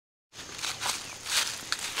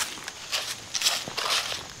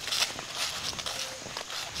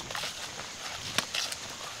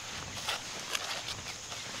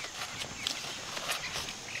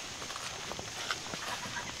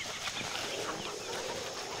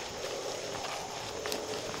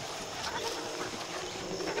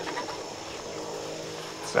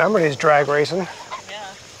Somebody's drag racing. Yeah.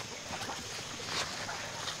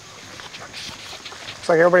 Looks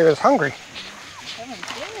like everybody was hungry. I'm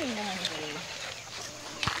very hungry.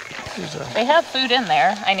 They have food in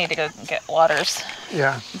there. I need to go get waters.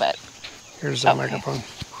 Yeah. But here's the microphone.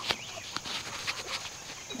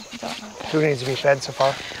 Who needs to be fed so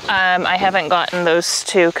far? I haven't gotten those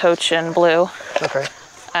two, Coach and Blue. Okay.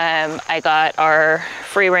 I got our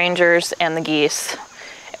free rangers and the geese,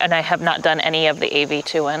 and I have not done any of the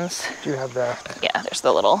AV2 ones. Do you have the... Yeah, there's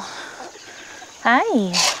the little...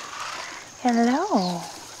 Hi. Hello.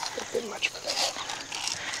 A bit much for them.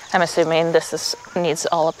 I'm assuming this needs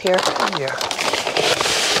all up here. Yeah.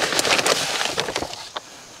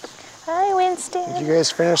 Hi, Winston. Did you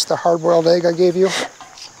guys finish the hard-boiled egg I gave you?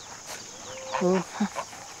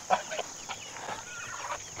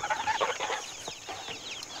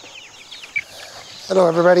 Hello,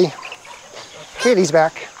 everybody. Katie's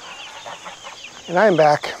back, and I'm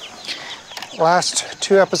back. Last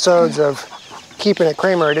 2 episodes of Keeping It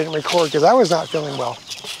Kraemer I didn't record because I was not feeling well.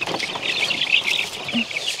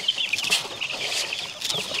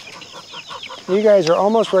 You guys are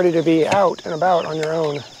almost ready to be out and about on your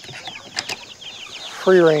own.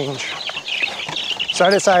 Free range. So I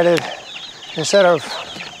decided, instead of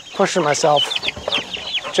pushing myself,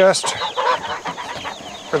 just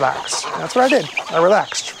relax. That's what I did. I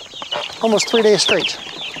relaxed. Almost 3 days straight.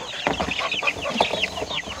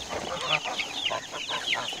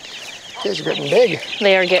 Kids are getting big.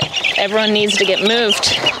 They are everyone needs to get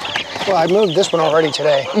moved. Well, I moved this one already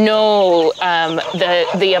today. No,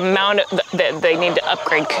 the amount that they need to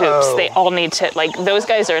upgrade coops. Oh. They all need to, like, those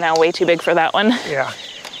guys are now way too big for that one. Yeah.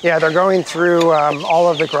 Yeah, they're going through all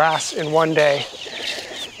of the grass in one day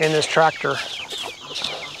in this tractor.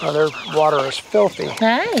 Oh, their water is filthy.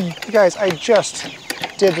 Hi. You guys, I just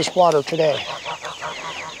did this water today.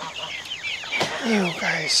 You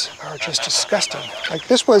guys are just disgusting. Like,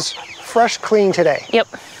 this was fresh, clean today. Yep.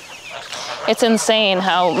 It's insane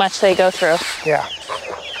how much they go through. Yeah.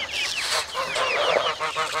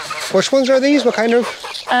 Which ones are these? What kind of?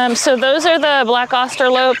 So those are the black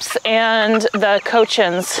osterlopes and the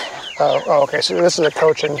cochins. Oh, okay. So this is a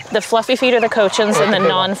cochin. The fluffy feet are the cochins, and the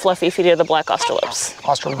non-fluffy feet are the black osterlopes.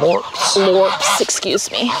 Osterlorps. Lorps, excuse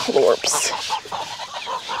me. Lorps.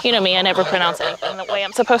 You know me, I never pronounce anything the way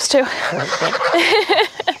I'm supposed to.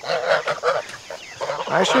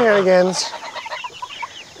 Hi, shenanigans.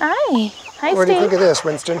 Hi. Hi, What do you Steve. think of this,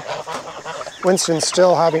 Winston? Winston's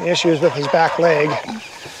still having issues with his back leg.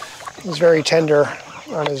 He's very tender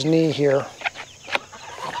on his knee here.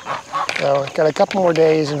 So, got a couple more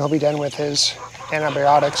days and he'll be done with his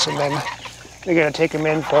antibiotics, and then we're gonna take him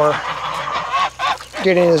in for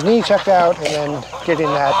getting his knee checked out and then getting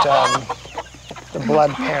that, the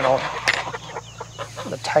blood panel,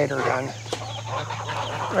 the titer done.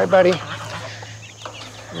 Right, buddy?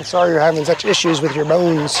 I'm sorry you're having such issues with your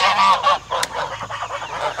bones.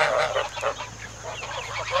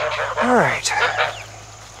 All right.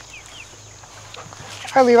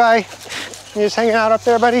 Hi, Levi. You just hanging out up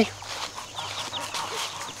there, buddy?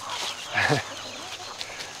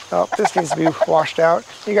 Oh, this needs to be washed out.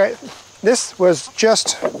 You guys, this was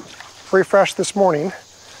just refreshed this morning.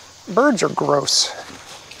 Birds are gross.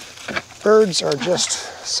 Birds are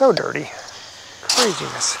just so dirty.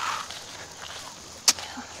 Craziness.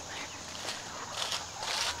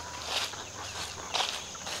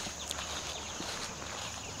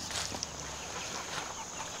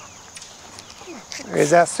 Is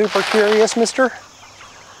that super curious, mister?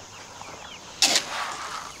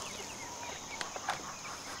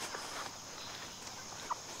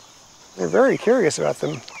 They're very curious about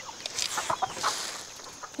them.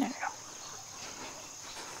 There you go.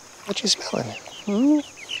 What you smelling?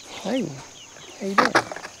 Hey, how you doing?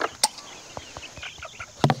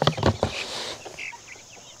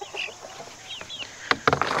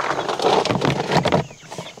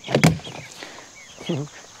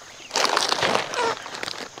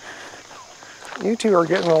 You two are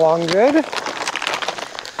getting along good.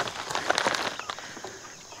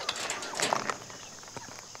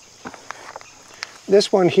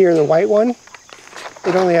 This one here, the white one,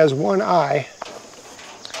 it only has one eye.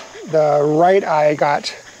 The right eye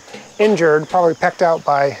got injured, probably pecked out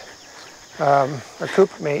by a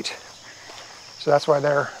coop mate. So that's why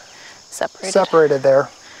they're separated there.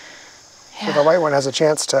 Yeah. So the white one has a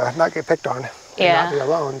chance to not get picked on and not be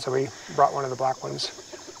alone, so we brought one of the black ones.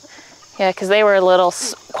 Yeah, because they were a little,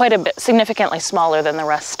 quite a bit, significantly smaller than the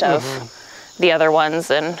rest of the other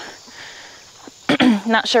ones, and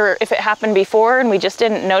not sure if it happened before and we just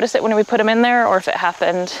didn't notice it when we put them in there, or if it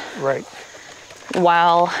happened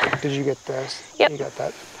while. Did you get this? Yep. You got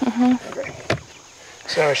that? Okay.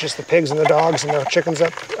 So it's just the pigs and the dogs and the chickens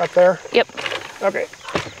up there? Yep. Okay.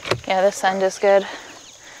 Yeah, this end is good.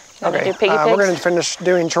 You want to do piggy pigs? We're going to finish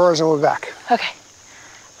doing chores and we'll be back. Okay.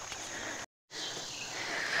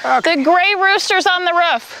 The gray rooster's on the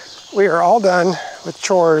roof. We are all done with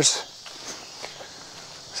chores.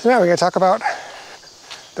 So now we're going to talk about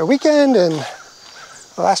the weekend and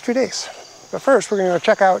the last 2 days. But first, we're going to go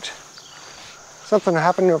check out something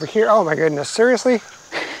happening over here. Oh my goodness, seriously?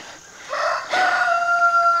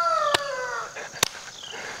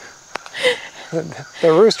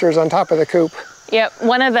 The rooster's on top of the coop. Yep,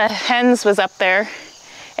 one of the hens was up there,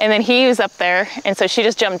 and then he was up there, and so she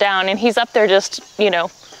just jumped down, and he's up there just, you know,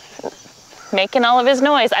 making all of his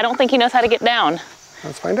noise. I don't think he knows how to get down.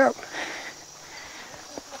 Let's find out.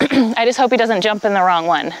 I just hope he doesn't jump in the wrong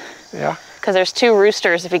one. Yeah. Because there's 2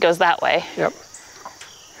 roosters if he goes that way. Yep.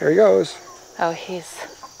 Here he goes. Oh,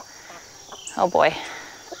 oh boy.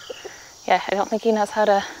 Yeah, I don't think he knows how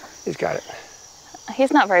to. He's got it.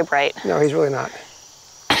 He's not very bright. No, he's really not.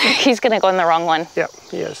 He's gonna go in the wrong one. Yep,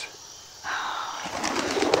 he is.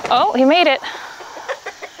 Oh, he made it.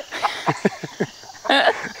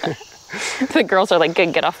 The girls are like,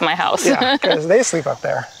 good, get off my house. Yeah, because they sleep up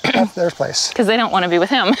there. That's their place. Because they don't want to be with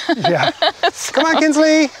him. Yeah. So. Come on,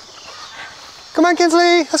 Kinsley. Come on,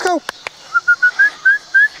 Kinsley. Let's go.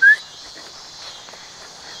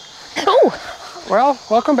 Oh. Well,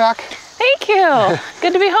 welcome back. Thank you.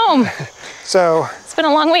 Good to be home. So. It's been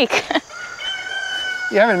a long week.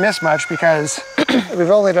 You haven't missed much because we've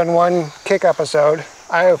only done 1 kick episode.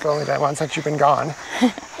 I've only done 1 since you've been gone.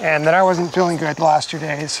 And then I wasn't feeling good the last 2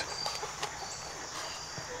 days.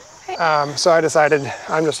 So I decided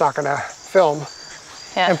I'm just not going to film.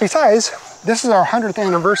 Yeah. And besides, this is our 100th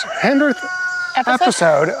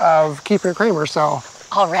episode of Keeping It Kraemer, so.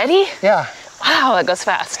 Already? Yeah. Wow, that goes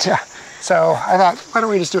fast. Yeah. So I thought, why don't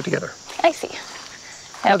we just do it together? I see.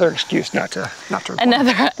 Another excuse not to record.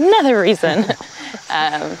 Another reason.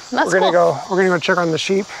 That's We're gonna go check on the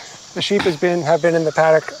sheep. The sheep have been in the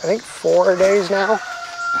paddock, I think 4 days now.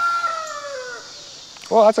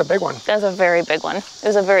 Well, that's a big one. That's a very big one. It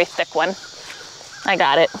was a very thick one. I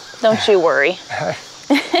got it. Don't you worry.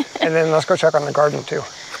 And then let's go check on the garden too.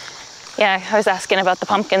 Yeah, I was asking about the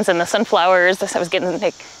pumpkins and the sunflowers. I was getting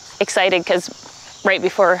excited because right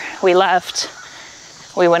before we left,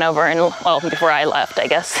 we went over and, well, before I left, I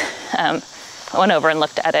guess, I went over and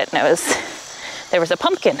looked at it, and there was a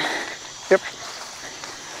pumpkin. Yep.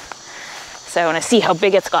 So I want to see how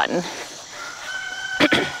big it's gotten.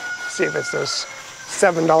 See if it's those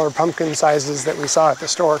 $7 pumpkin sizes that we saw at the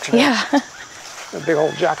store today. Yeah. A big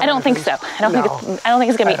old jack. I don't think so. I don't think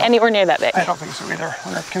it's gonna be anywhere near that big. I don't think so either. I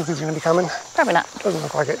wonder if Kinsley's gonna be coming. Probably not. Doesn't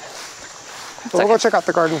look like it. But we'll go check out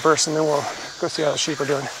the garden first, and then we'll go see how the sheep are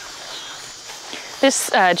doing.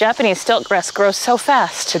 This Japanese stilt grass grows so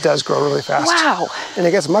fast. It does grow really fast. Wow. And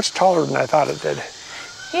it gets much taller than I thought it did.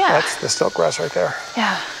 Yeah. That's the stilt grass right there.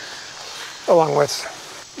 Yeah. Along with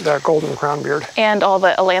the golden crown beard. And all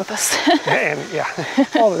the ailanthus. And yeah,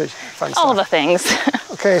 all the fun stuff. All the things.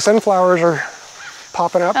 Okay, sunflowers are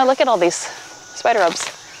popping up. Oh, look at all these spider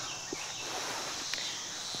webs.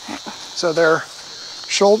 So they're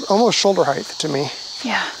almost shoulder height to me.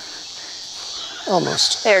 Yeah.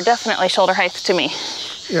 Almost. They are definitely shoulder height to me.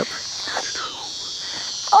 Yep.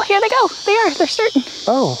 Oh, here they go. They're starting.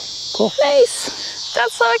 Oh, cool. Nice.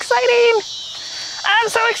 That's so exciting. I'm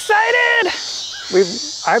so excited.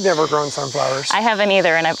 I've never grown sunflowers. I haven't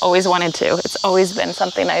either, and I've always wanted to. It's always been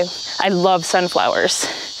something I love sunflowers.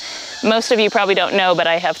 Most of you probably don't know, but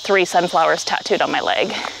I have 3 sunflowers tattooed on my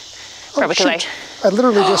leg. Oh, shoot. I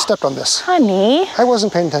literally just stepped on this. Honey. I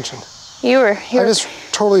wasn't paying attention. I just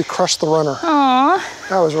totally crushed the runner. Aww.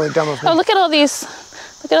 That was really dumb of me. Oh, look at all these.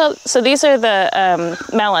 So these are the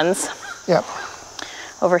melons. Yep.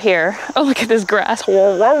 Over here. Oh, look at this grass.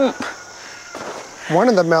 One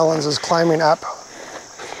of the melons is climbing up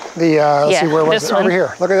the, let's see, where was it? One. Over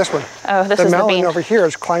here. Look at this one. Oh, this is the bean. The melon over here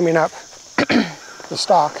is climbing up the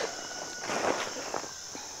stalk.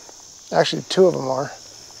 Actually, 2 of them are.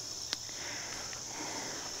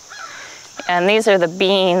 And these are the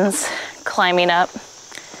beans climbing up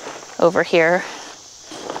over here.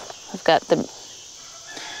 We've got the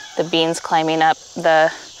beans climbing up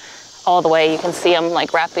all the way. You can see them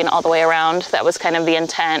like wrapping all the way around. That was kind of the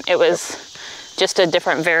intent. It was just a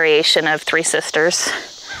different variation of 3 sisters.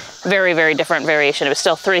 Very, very different variation. It was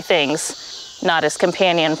still 3 things, not as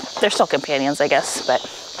companion. They're still companions, I guess, but,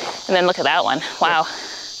 and then look at that one. Wow.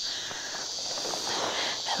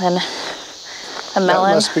 And then a melon.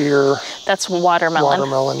 That must be your... That's watermelon.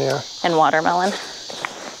 Watermelon, yeah. And watermelon.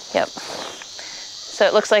 Yep. So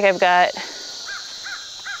it looks like I've got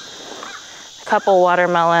couple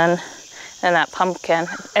watermelon and that pumpkin.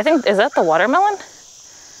 I think, is that the watermelon?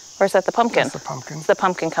 Or is that the pumpkin? That's the pumpkin. It's the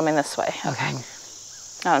pumpkin coming this way. Okay.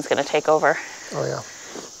 That one's gonna take over. Oh yeah.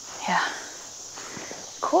 Yeah.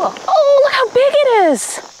 Cool. Oh, look how big it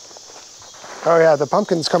is. Oh yeah, the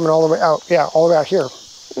pumpkin's coming all the way out. Yeah, all the way out here.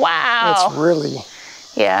 Wow. It's really...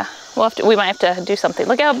 Yeah, we might have to do something.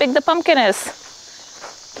 Look how big the pumpkin is.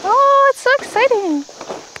 Oh, it's so exciting.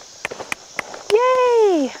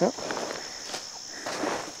 Yay. Yep.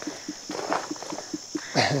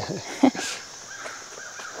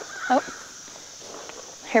 Oh,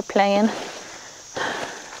 here playing.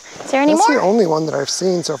 Is there any That's more? the only one that I've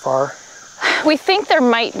seen so far. We think there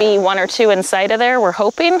might be one or two inside of there. We're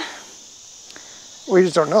hoping. We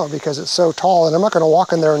just don't know because it's so tall, and I'm not going to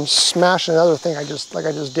walk in there and smash another thing like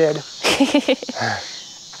I just did.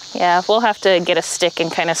 Yeah, we'll have to get a stick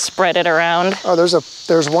and kind of spread it around. Oh,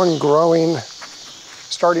 there's one growing,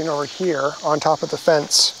 starting over here on top of the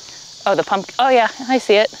fence. Oh, the pumpkin. Oh yeah, I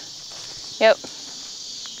see it. Yep.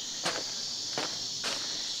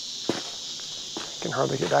 I can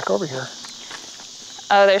hardly get back over here.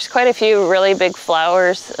 Oh, there's quite a few really big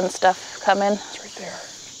flowers and stuff coming. It's right there.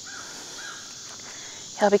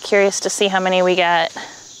 I'll be curious to see how many we got.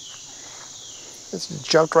 It's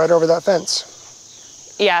jumped right over that fence.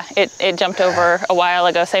 Yeah, it jumped over a while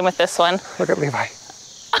ago. Same with this one. Look at Levi. He's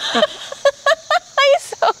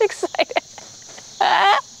so excited.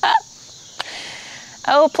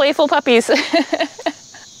 Oh, playful puppies.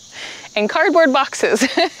 And cardboard boxes.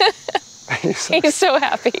 He's so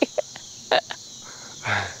happy.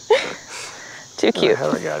 Too cute.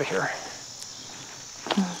 How do I get out of here?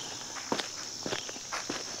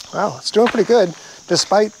 Wow, it's doing pretty good,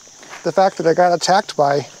 despite the fact that I got attacked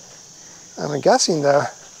by, I'm guessing,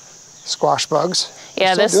 the squash bugs.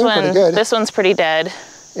 Yeah, this one's pretty dead.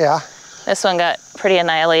 Yeah. This one got pretty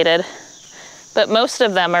annihilated. But most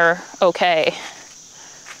of them are okay.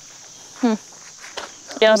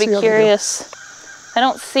 Yeah, I'll be curious. I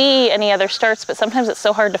don't see any other starts, but sometimes it's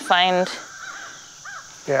so hard to find.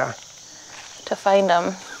 Yeah. To find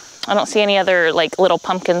them. I don't see any other like little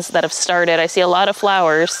pumpkins that have started. I see a lot of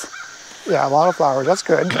flowers. Yeah, a lot of flowers. That's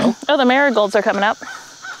good. Though. Oh, the marigolds are coming up.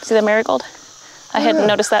 See the marigold? I hadn't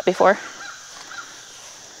noticed that before.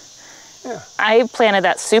 Yeah. I planted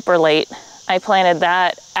that super late. I planted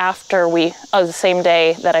that after the same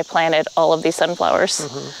day that I planted all of these sunflowers.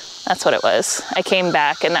 That's what it was. I came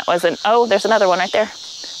back and that wasn't, oh, there's another one right there.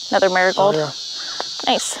 Another marigold. Oh, yeah.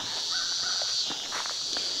 Nice.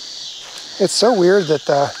 It's so weird that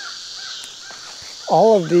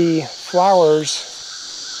all of the flowers,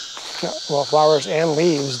 well, flowers and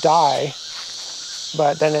leaves die,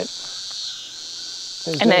 but then it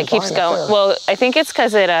keeps going. Well, I think it's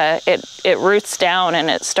because it roots down and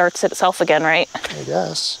it starts itself again, right? I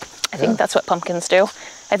guess. I think that's what pumpkins do.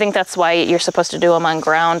 I think that's why you're supposed to do them on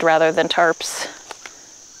ground rather than tarps.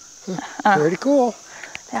 Pretty cool.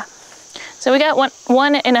 Yeah. So we got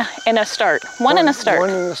one in a start. One in a start. One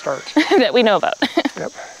in a start. That we know about.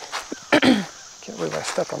 Yep. Can't believe I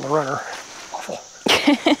stepped on the runner. Awful.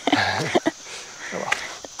 Oh well.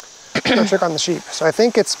 Go check on the sheep. So I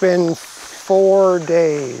think it's been 4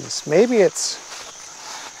 days. Maybe it's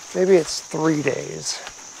 3 days.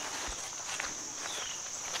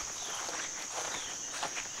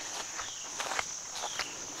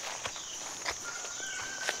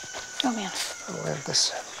 Oh man.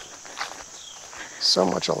 Ailanthus. So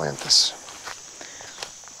much ailanthus.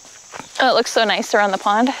 Oh, it looks so nice around the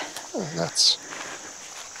pond. Oh, that's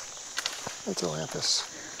ailanthus.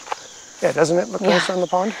 Yeah, doesn't it look nice around the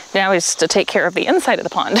pond? Now is to take care of the inside of the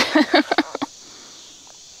pond.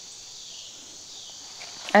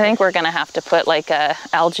 I think we're gonna have to put like a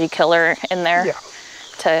algae killer in there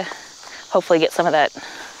to hopefully get some of that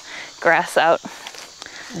grass out.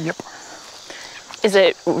 Yep. Is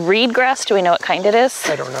it reed grass? Do we know what kind it is?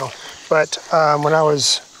 I don't know. But when I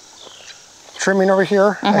was trimming over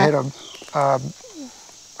here, I had I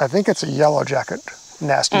think it's a yellow jacket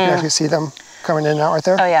nest. You can actually see them coming in and out right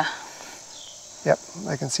there. Oh yeah. Yep,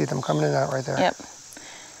 I can see them coming in and out right there. Yep.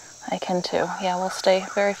 I can too. Yeah, we'll stay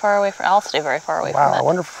very far away from. I'll stay very far away from Wow, that. I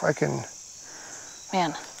wonder if I can.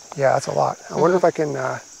 Man. Yeah, that's a lot. I wonder if I can.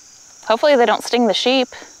 Hopefully they don't sting the sheep.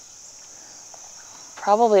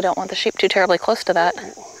 Probably don't want the sheep too terribly close to that.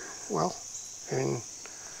 Well, I mean,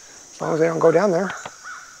 as long as they don't go down there.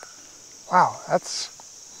 Wow,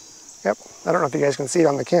 that's. Yep, I don't know if you guys can see it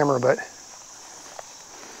on the camera, but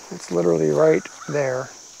it's literally right there.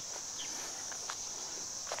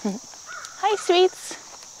 Hi,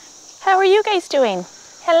 sweets. How are you guys doing?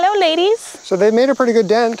 Hello, ladies. So they made a pretty good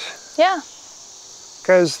dent. Yeah.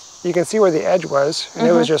 Because you can see where the edge was, and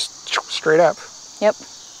it was just straight up. Yep.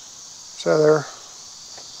 So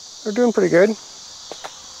they're doing pretty good.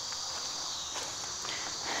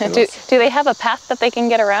 Do they have a path that they can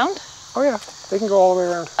get around? Oh yeah, they can go all the way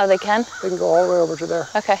around. Oh, they can? They can go all the way over to there.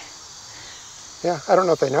 Okay. Yeah, I don't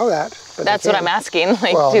know if they know that. But that's what I'm asking.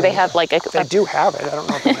 Like, well, do they have like a... They do have it. I don't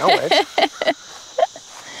know if they know it.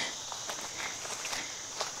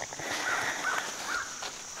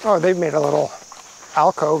 Oh, they've made a little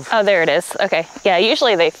alcove. Oh, there it is. Okay. Yeah,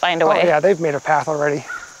 usually they find a way. Oh yeah, they've made a path already.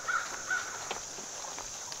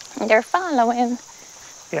 They're following.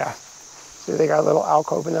 Yeah. See, they got a little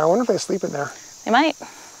alcove in there. I wonder if they sleep in there. They might.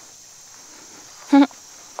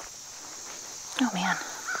 Oh man.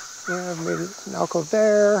 Yeah, I've made an alcove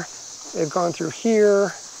there. They've gone through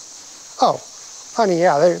here. Oh, honey,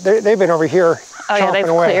 yeah, they've been over here. Oh yeah, they've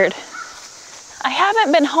away. cleared. I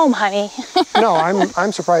haven't been home, honey. No,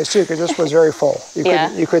 I'm surprised too, because this was very full.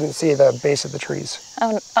 You couldn't see the base of the trees.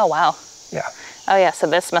 Oh wow. Yeah. Oh yeah, so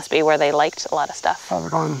this must be where they liked a lot of stuff. Oh, they're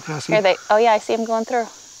going, Jesse. Here oh yeah, I see them going through.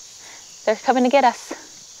 They're coming to get us.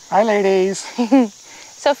 Hi, ladies.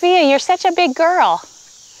 Sophia, you're such a big girl.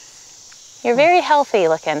 You're very healthy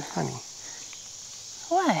looking. Honey.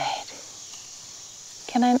 What?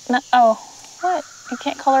 Can I not? Oh, what? You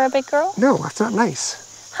can't call her a big girl? No, that's not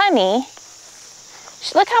nice. Honey,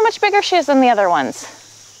 look how much bigger she is than the other ones.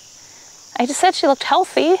 I just said she looked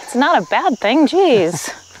healthy. It's not a bad thing, jeez.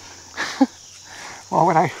 Well,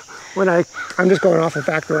 I'm just going off the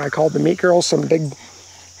fact that when I called the meat girls some big,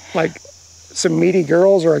 like, some meaty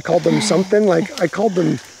girls, or I called them something, like, I called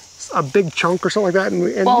them a big chunk or something like that,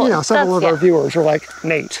 and well, you know, several of our viewers were like,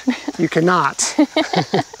 Nate, you cannot.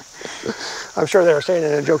 I'm sure they were saying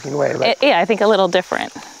it in a joking way, but yeah, I think a little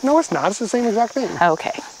different. No, it's not. It's the same exact thing.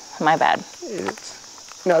 Okay, my bad.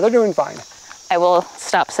 No, they're doing fine. I will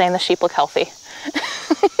stop saying the sheep look healthy.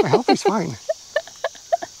 Healthy's fine.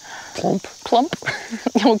 Plump. Plump?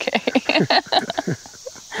 Okay.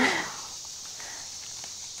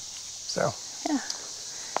 So, yeah.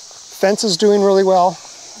 Fence is doing really well.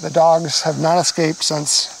 The dogs have not escaped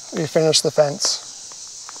since we finished the fence.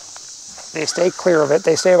 They stay clear of it.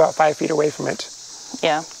 They stay about 5 feet away from it.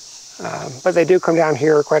 Yeah. But they do come down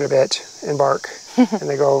here quite a bit and bark, and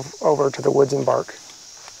they go over to the woods and bark.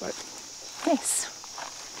 But nice.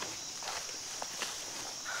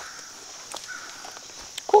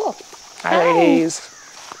 Cool. Hi, ladies.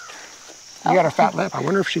 You got a fat lip. I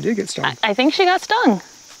wonder if she did get stung. I think she got stung.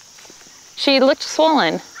 She looked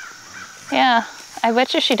swollen. Yeah, I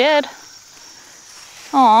bet you she did.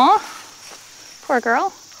 Aw, poor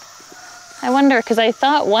girl. I wonder, because I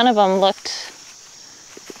thought one of them looked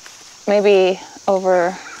maybe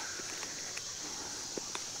over...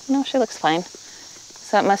 No, she looks fine.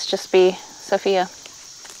 So it must just be Sophia.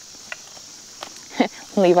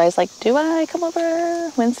 Levi's like, do I come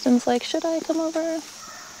over? Winston's like, should I come over?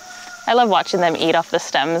 I love watching them eat off the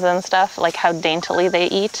stems and stuff, like how daintily they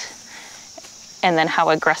eat, and then how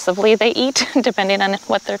aggressively they eat, depending on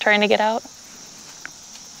what they're trying to get out.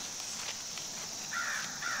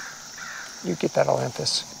 You get that,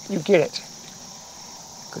 Olanthus. You get it.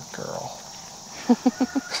 Good girl.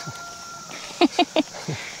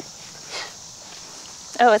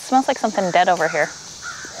 Oh, it smells like something dead over here.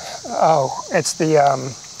 Oh, it's the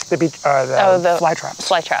fly traps.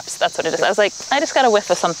 Fly traps, that's what it is. I was like, I just got a whiff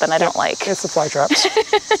of something I don't like. It's the fly traps.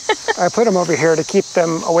 I put them over here to keep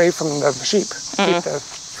them away from the sheep. Keep the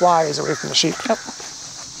flies away from the sheep. Oh.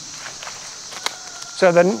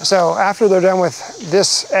 So after they're done with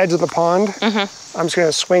this edge of the pond, I'm just going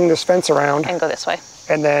to swing this fence around and go this way,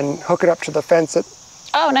 and then hook it up to the fence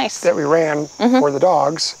that we ran for the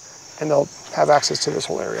dogs, and they'll have access to this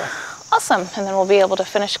whole area. Awesome, and then we'll be able to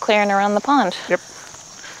finish clearing around the pond. Yep.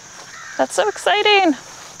 That's so exciting.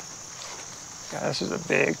 Yeah, this is a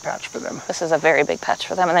big patch for them. This is a very big patch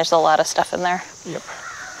for them, and there's a lot of stuff in there. Yep.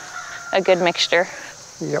 A good mixture.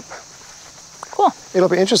 Yep. Cool. It'll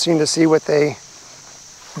be interesting to see what they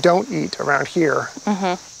don't eat around here.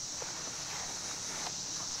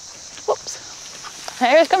 Whoops.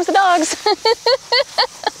 Here comes the dogs.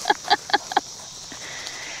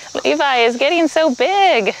 Levi is getting so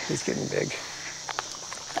big. He's getting big.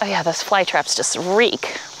 Oh yeah, those fly traps just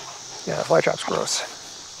reek. Yeah, the fly trap's gross.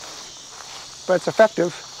 But it's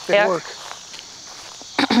effective. They work.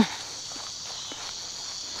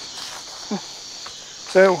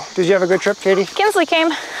 So, did you have a good trip, Katie? Kinsley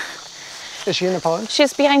came. Is she in the pond?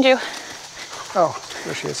 She's behind you. Oh,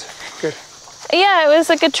 there she is. Good. Yeah, it was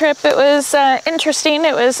a good trip. It was interesting.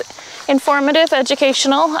 It was informative,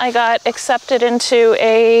 educational. I got accepted into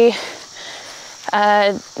a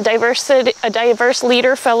diverse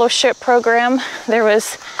leader fellowship program. There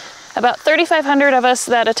was about 3,500 of us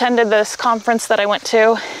that attended this conference that I went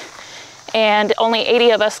to, and only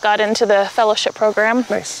 80 of us got into the fellowship program.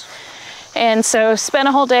 Nice. And so spent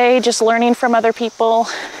a whole day just learning from other people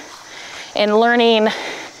and learning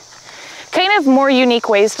kind of more unique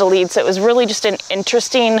ways to lead. So it was really just an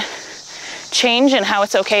interesting change in how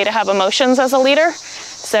it's okay to have emotions as a leader.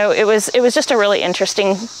 So it was just a really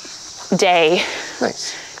interesting day.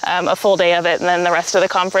 Nice. A full day of it, and then the rest of the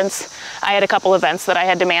conference, I had a couple events that I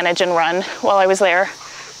had to manage and run while I was there.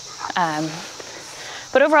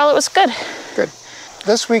 But overall, it was good. Good.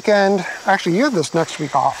 This weekend, actually, you have this next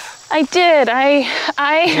week off. I did.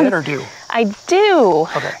 You did or do? I do.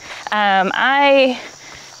 Okay.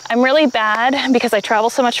 I'm really bad because I travel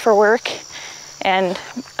so much for work, and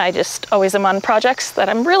I just always am on projects that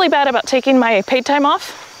I'm really bad about taking my paid time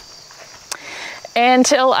off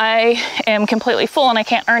until I am completely full and I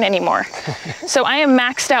can't earn anymore. So I am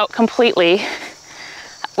maxed out completely,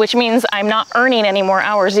 which means I'm not earning any more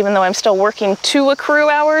hours, even though I'm still working to accrue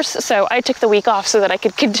hours. So I took the week off so that I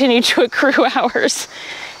could continue to accrue hours.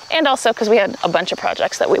 And also because we had a bunch of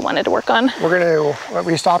projects that we wanted to work on.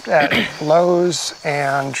 We stopped at Lowe's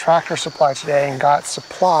and Tractor Supply today and got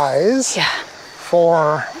supplies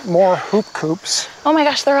for more hoop coops. Oh my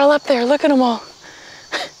gosh, they're all up there. Look at them all.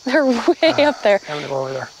 They're way up there. I'm gonna go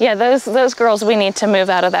over there. Yeah, those girls, we need to move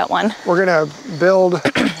out of that one. We're gonna build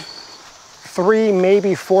 3,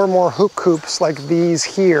 maybe 4 more hoop coops like these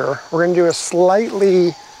here. We're gonna do a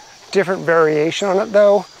slightly different variation on it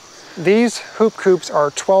though. These hoop coops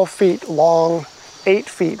are 12 feet long, 8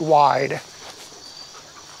 feet wide.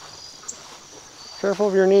 Careful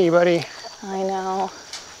of your knee, buddy. I know.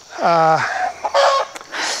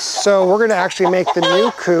 So we're gonna actually make the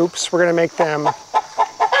new coops, we're gonna make them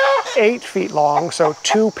 8 feet long, so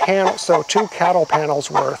 2 cattle panels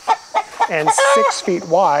worth, and 6 feet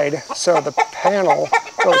wide, so the panel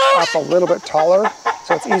goes up a little bit taller,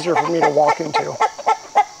 so it's easier for me to walk into.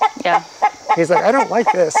 Yeah. He's like, I don't like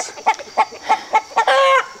this.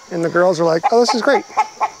 And the girls are like, oh, this is great.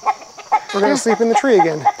 We're gonna sleep in the tree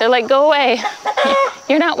again. They're like, go away.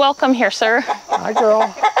 You're not welcome here, sir. Hi,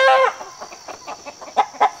 girl.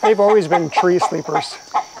 They've always been tree sleepers.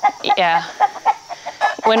 Yeah.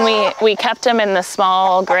 When we kept them in the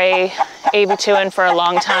small gray AV2 for a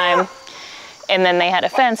long time, and then they had a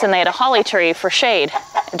fence and they had a holly tree for shade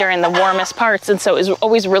during the warmest parts, and so it was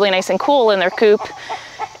always really nice and cool in their coop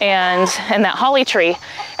and that holly tree.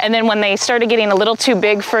 And then when they started getting a little too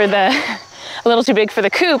big for the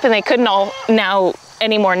coop, and they couldn't all now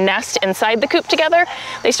anymore nest inside the coop together,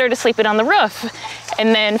 they started sleeping on the roof.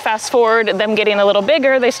 And then fast forward, them getting a little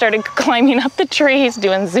bigger, they started climbing up the trees,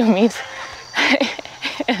 doing zoomies.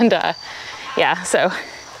 And yeah, so,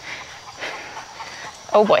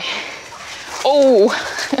 oh boy. Oh.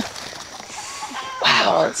 Wow.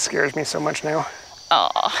 Oh, it scares me so much now. Oh,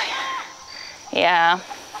 yeah.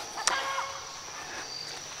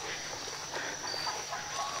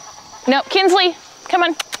 No, Kinsley, come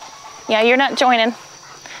on. Yeah, you're not joining.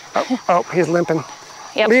 Oh, he's limping.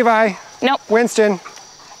 Yep. Levi. Nope. Winston.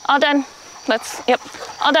 All done. Yep,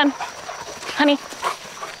 all done. Honey.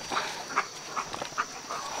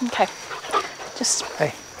 Okay. Just.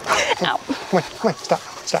 Hey. Ow. Come on, stop.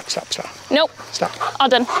 Nope. Stop. All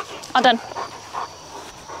done. All done.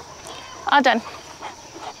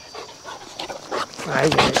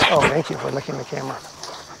 Oh, thank you for licking the camera.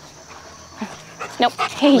 Nope.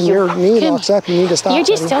 Hey, when your knee locks up, you need to stop. You're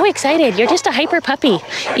just so excited. You're just a hyper puppy.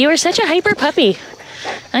 You are such a hyper puppy.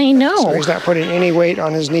 I know. So he's not putting any weight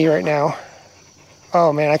on his knee right now.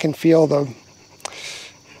 Oh man, I can feel the...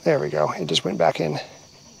 There we go. It just went back in.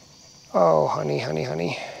 Oh,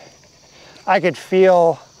 honey. I could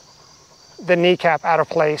feel the kneecap out of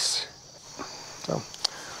place. So,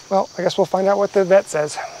 well, I guess we'll find out what the vet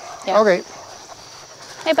says. Yeah. Okay.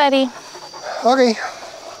 Hey, buddy. Okay.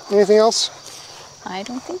 Anything else? I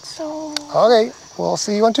don't think so. Okay. We'll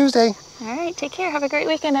see you on Tuesday. All right. Take care. Have a great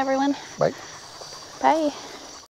weekend, everyone. Bye. Bye.